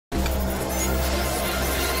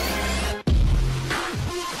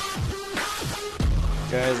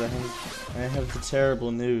Guys, I have the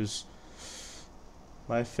terrible news.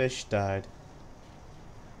 My fish died.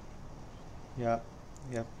 Yep,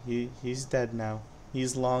 yep. He's dead now.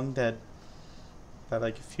 He's long dead. By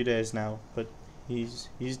like a few days now, but he's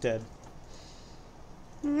dead.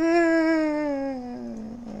 I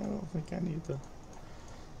don't think I need the.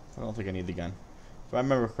 I don't think I need the gun. If I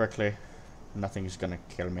remember correctly, nothing's gonna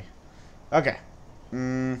kill me. Okay.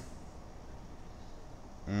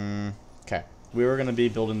 Okay. We were gonna be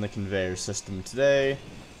building the conveyor system today.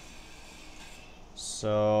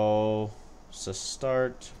 So to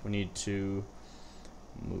start, we need to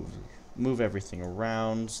move everything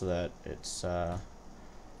around so that it's what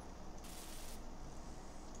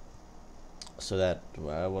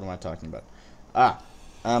am I talking about?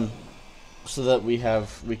 So that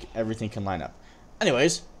everything can line up.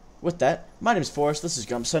 Anyways, with that, my name is Forrest. This is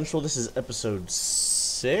Gump Central. This is episode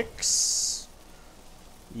 6.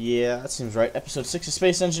 Yeah, that seems right. Episode 6 of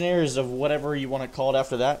Space Engineers, of whatever you want to call it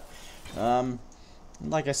after that.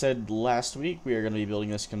 Like I said last week, we are going to be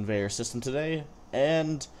building this conveyor system today,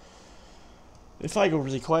 and if I go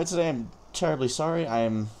really quiet today, I'm terribly sorry. I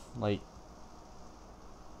am, like,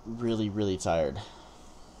 really, really tired.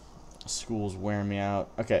 School's wearing me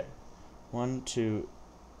out. Okay. 1, 2,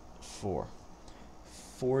 4.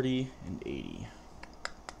 40 and 80.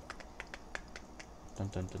 Dun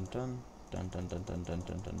dun dun dun. Dun dun dun dun dun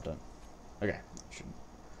dun dun dun. Okay.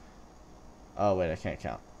 Oh wait, I can't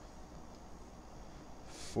count.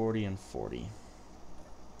 40 and 40.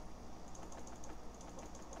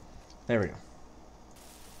 There we go.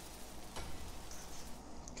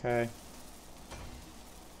 Okay.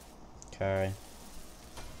 Okay.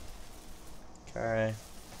 Okay.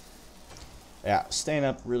 Yeah, staying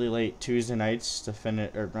up really late Tuesday nights to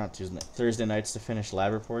finish, or not Tuesday night, Thursday nights to finish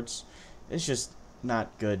lab reports. It's just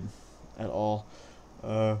not good at all.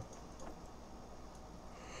 I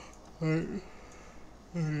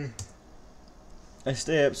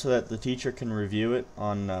stay up so that the teacher can review it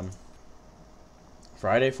on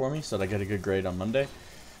Friday for me, so that I get a good grade on Monday.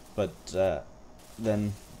 But or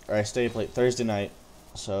I stay up late Thursday night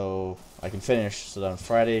so I can finish, so that on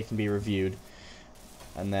Friday it can be reviewed,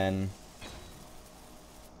 and then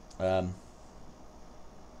I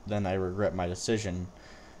regret my decision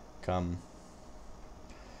come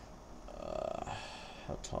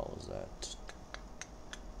how tall is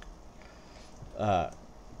that?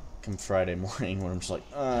 Come Friday morning when I'm just like,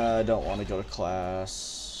 I don't want to go to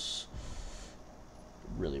class. It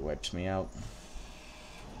really wipes me out.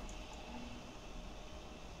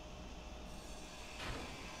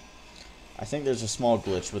 I think there's a small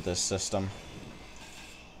glitch with this system.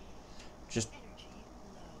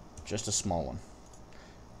 Just a small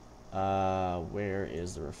one. Where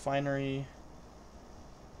is the refinery?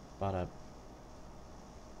 Bada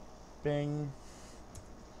bing.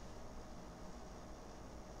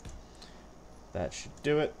 That should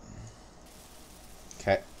do it.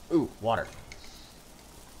 Okay. Ooh, water.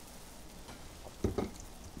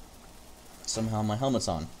 Somehow my helmet's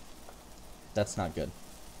on. That's not good.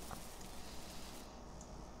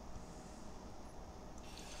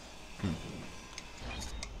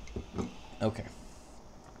 Okay.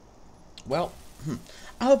 Well,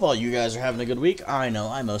 I hope all you guys are having a good week. I know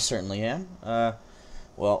I most certainly am.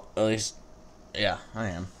 Well, at least, yeah, I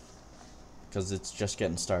am. Because it's just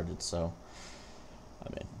getting started, so, I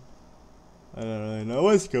mean, I don't really know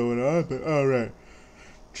what's going on, but alright.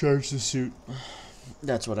 Charge the suit.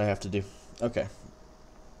 That's what I have to do. Okay.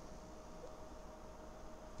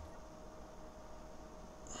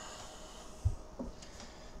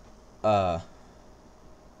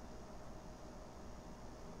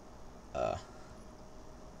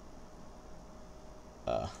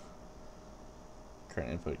 Current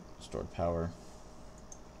input, stored power.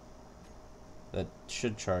 That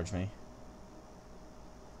should charge me.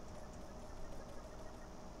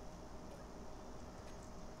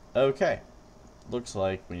 Okay. Looks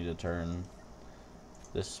like we need to turn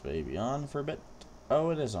this baby on for a bit.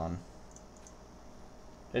 Oh, it is on.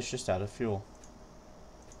 It's just out of fuel.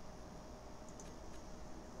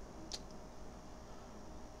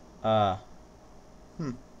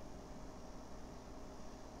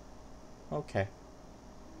 Okay.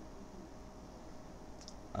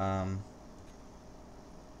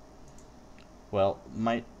 Well,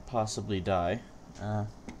 might possibly die. I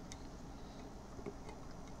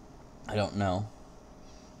don't know.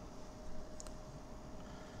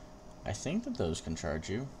 I think that those can charge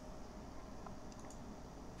you.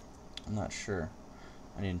 I'm not sure.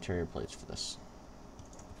 I need interior plates for this.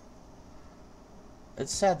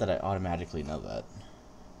 It's sad that I automatically know that.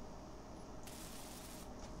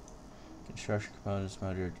 Construction components,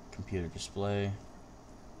 motor, computer display.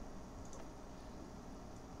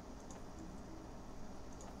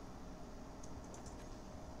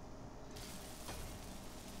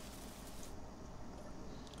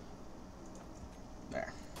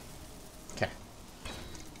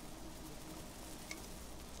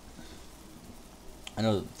 I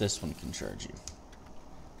know that this one can charge you.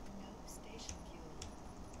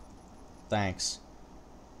 Thanks.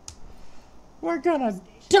 We're gonna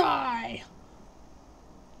die!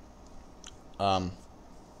 I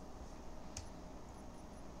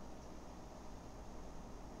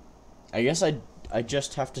guess I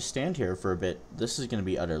just have to stand here for a bit. This is gonna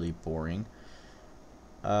be utterly boring.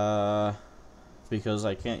 Because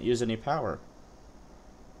I can't use any power.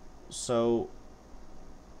 So...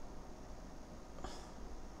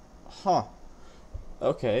 Huh.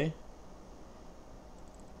 Okay.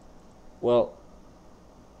 Well...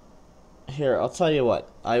 Here, I'll tell you what.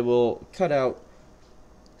 I will cut out,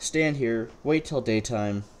 stand here, wait till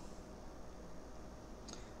daytime,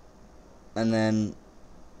 and then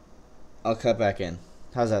I'll cut back in.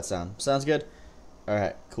 How's that sound? Sounds good?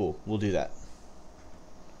 Alright, cool. We'll do that.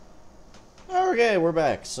 Okay, we're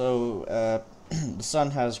back. So, the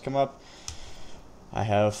sun has come up. I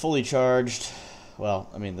have fully charged. Well,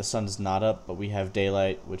 I mean, the sun's not up, but we have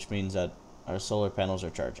daylight, which means that our solar panels are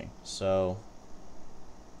charging. So...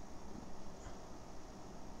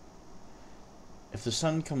 if the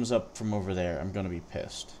sun comes up from over there, I'm gonna be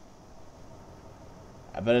pissed.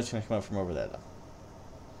 I bet it's gonna come up from over there, though.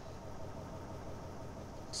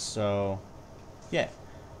 So, yeah.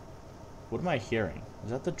 What am I hearing?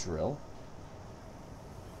 Is that the drill?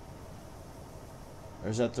 Or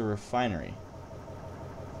is that the refinery?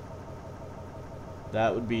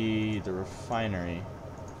 That would be the refinery.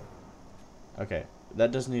 Okay,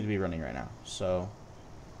 that doesn't need to be running right now, so...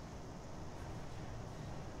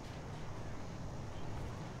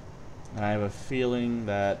 and I have a feeling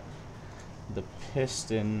that the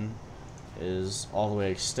piston is all the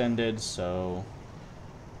way extended, so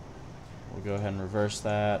we'll go ahead and reverse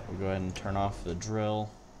that. We'll go ahead and turn off the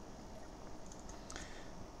drill.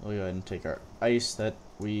 We'll go ahead and take our ice that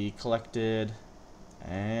we collected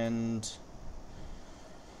and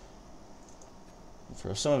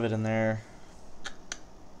throw some of it in there.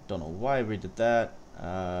 Don't know why we did that.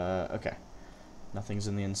 Okay. Nothing's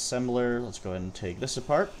in the assembler. Let's go ahead and take this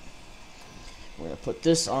apart. We're going to put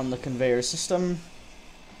this on the conveyor system.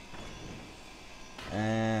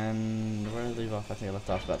 And where did I leave off? I think I left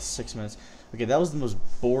off about 6 minutes. Okay, that was the most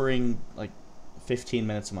boring, like, 15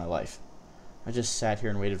 minutes of my life. I just sat here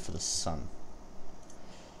and waited for the sun.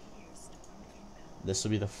 This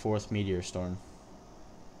will be the 4th meteor storm.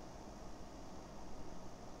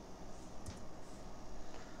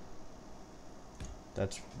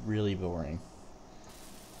 That's really boring.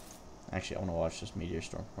 Actually, I want to watch this meteor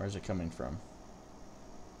storm. Where is it coming from?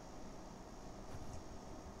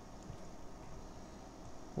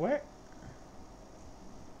 Where?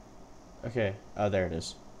 Okay. Oh, there it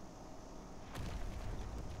is.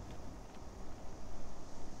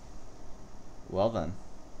 Well then.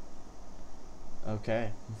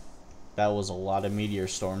 Okay. That was a lot of meteor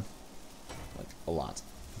storm. Like, a lot.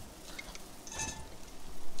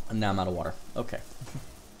 And now I'm out of water. Okay.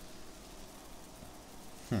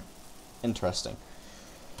 Interesting.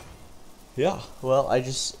 Yeah, well, I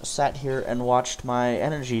just sat here and watched my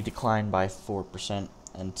energy decline by 4%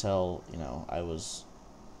 until, you know, it was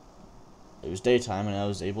daytime and I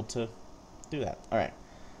was able to do that. Alright.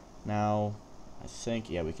 Now, I think,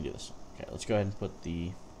 yeah, we can do this. Okay, let's go ahead and put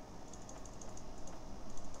the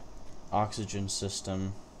oxygen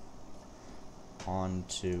system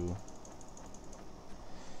onto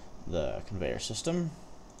the conveyor system.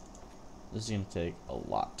 This is going to take a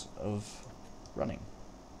lot of running.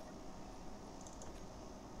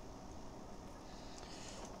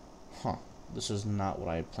 Huh. This is not what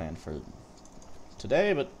I planned for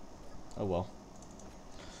today, but oh well.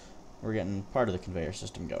 We're getting part of the conveyor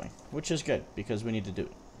system going, which is good, because we need to do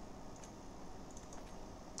it.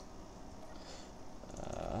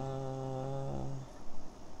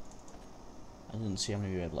 I didn't see how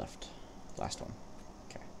many we had left. Last one.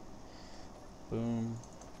 Okay. Boom.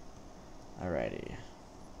 Alrighty.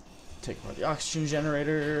 Take apart the oxygen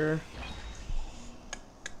generator.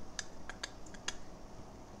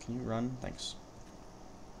 Can you run? Thanks.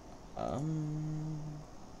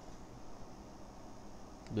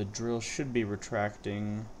 The drill should be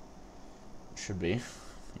retracting. It should be.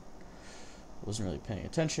 Wasn't really paying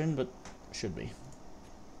attention, but should be.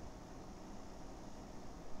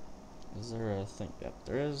 Is there a thing? Yep,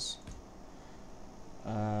 there is.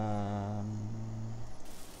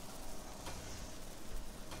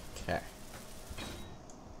 Okay.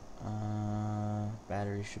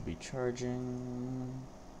 Battery should be charging.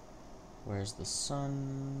 Where's the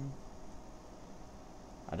sun?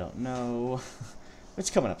 I don't know. It's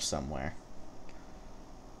coming up somewhere.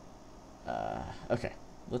 Okay.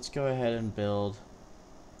 Let's go ahead and build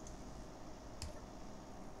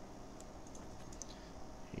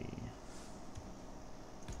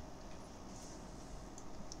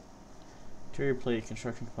Interior plate,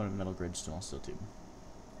 construction component, metal grid, stainless steel tube.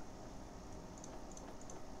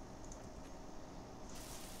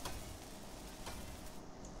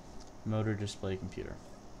 Motor, display, computer.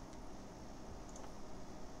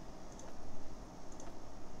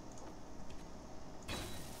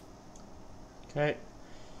 Okay.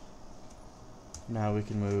 Now we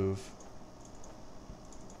can move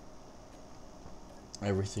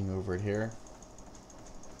everything over here.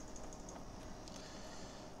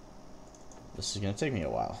 This is gonna take me a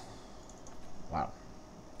while. Wow.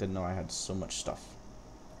 Didn't know I had so much stuff.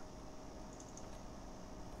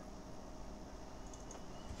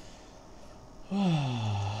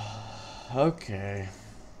 Okay.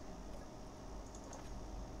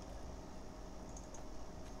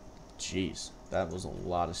 Jeez, that was a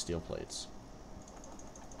lot of steel plates.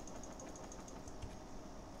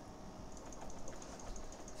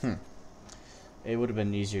 It would have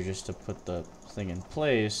been easier just to put the thing in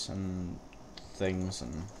place and things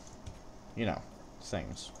and, you know,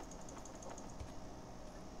 things.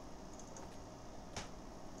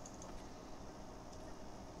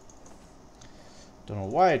 Don't know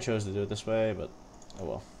why I chose to do it this way, but oh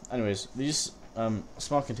well. Anyways, these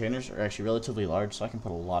small containers are actually relatively large, so I can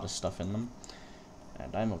put a lot of stuff in them,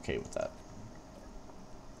 and I'm okay with that.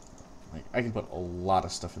 Like, I can put a lot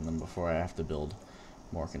of stuff in them before I have to build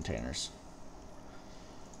more containers.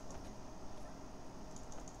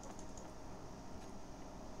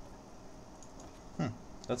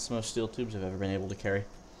 That's the most steel tubes I've ever been able to carry.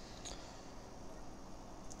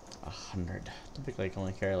 100. Typically I can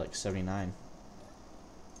only carry like 79.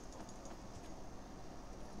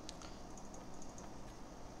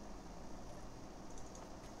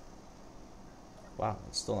 Wow,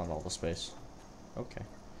 that's still not all the space. Okay.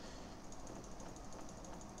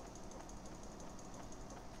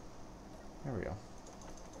 There we go.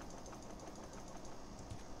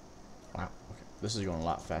 Wow, okay. This is going a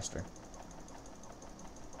lot faster.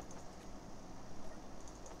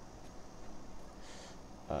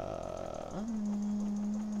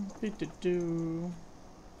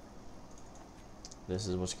 This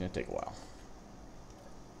is what's going to take a while.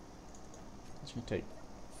 It's going to take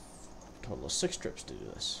a total of 6 trips to do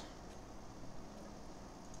this.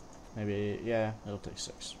 Maybe, yeah, it'll take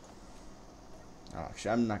 6. Oh,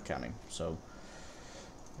 actually, I'm not counting, so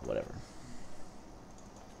whatever.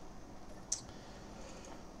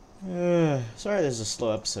 Sorry this is a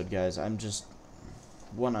slow episode, guys. I'm just,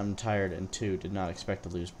 1, I'm tired, and 2, did not expect to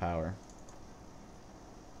lose power.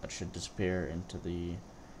 That should disappear into the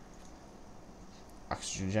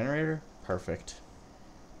oxygen generator. Perfect.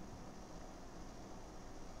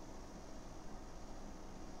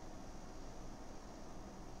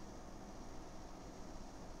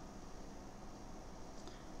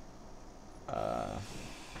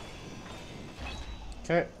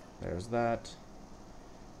 Okay, there's that.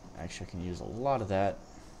 Actually, I can use a lot of that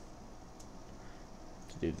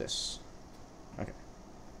to do this. Okay,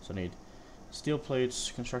 so I need steel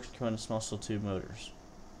plates, construction components, small steel tube, motors.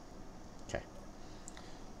 Okay.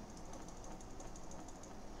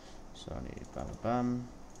 So I need bum bum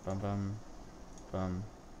bum bum bum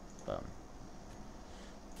bum.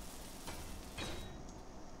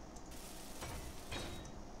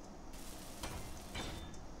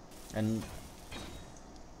 And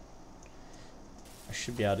I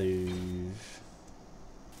should be able to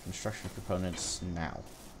construction components now.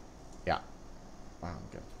 Yeah. Wow,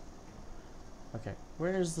 good. Okay,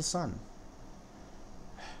 where is the sun?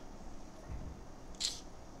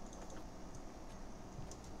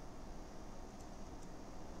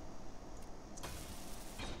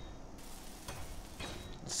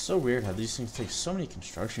 It's so weird how these things take so many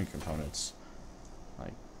construction components.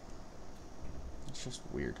 Like, it's just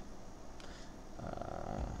weird.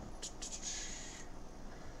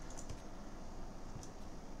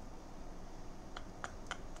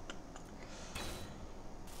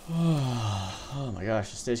 Oh my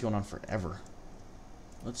gosh, this day's going on forever.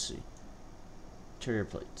 Let's see. Interior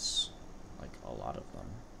plates. Like, a lot of them.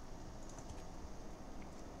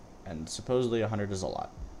 And supposedly 100 is a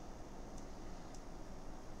lot.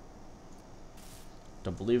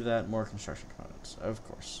 Don't believe that. More construction components. Of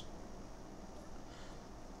course.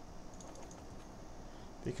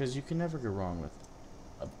 Because you can never go wrong with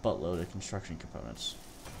a buttload of construction components.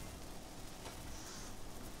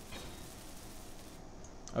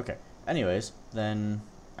 Okay, anyways, then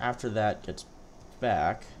after that gets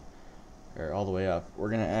back, or all the way up, we're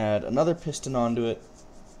going to add another piston onto it.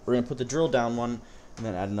 We're going to put the drill down one, and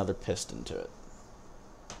then add another piston to it.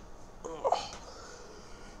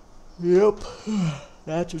 Yep,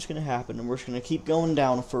 that's what's going to happen, and we're just going to keep going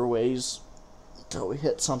down for a ways until we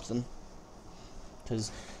hit something. Because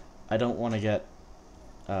I don't want to get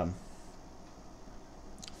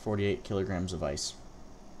 48 kilograms of ice.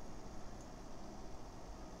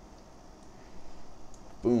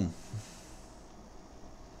 Boom.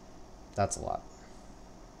 That's a lot.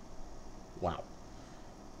 Wow.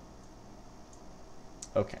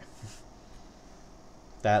 Okay.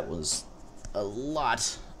 That was a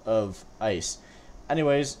lot of ice.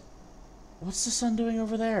 Anyways, what's the sun doing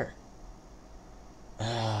over there?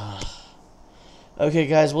 Okay,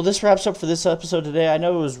 guys, well, this wraps up for this episode today. I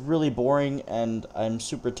know it was really boring, and I'm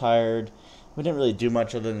super tired. We didn't really do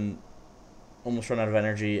much other than almost run out of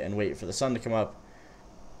energy and wait for the sun to come up,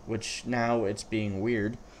 which now it's being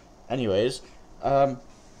weird. Anyways, my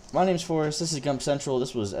name's Forrest. This is Gump Central.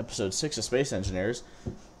 This was episode 6 of Space Engineers.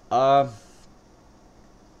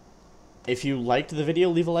 If you liked the video,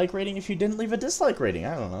 leave a like rating. If you didn't, leave a dislike rating.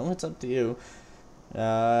 I don't know. It's up to you.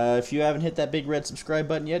 If you haven't hit that big red subscribe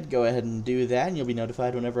button yet, go ahead and do that, and you'll be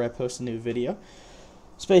notified whenever I post a new video.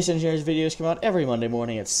 Space Engineers videos come out every Monday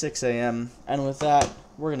morning at 6 a.m. And with that,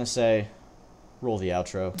 we're going to say, roll the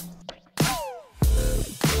outro.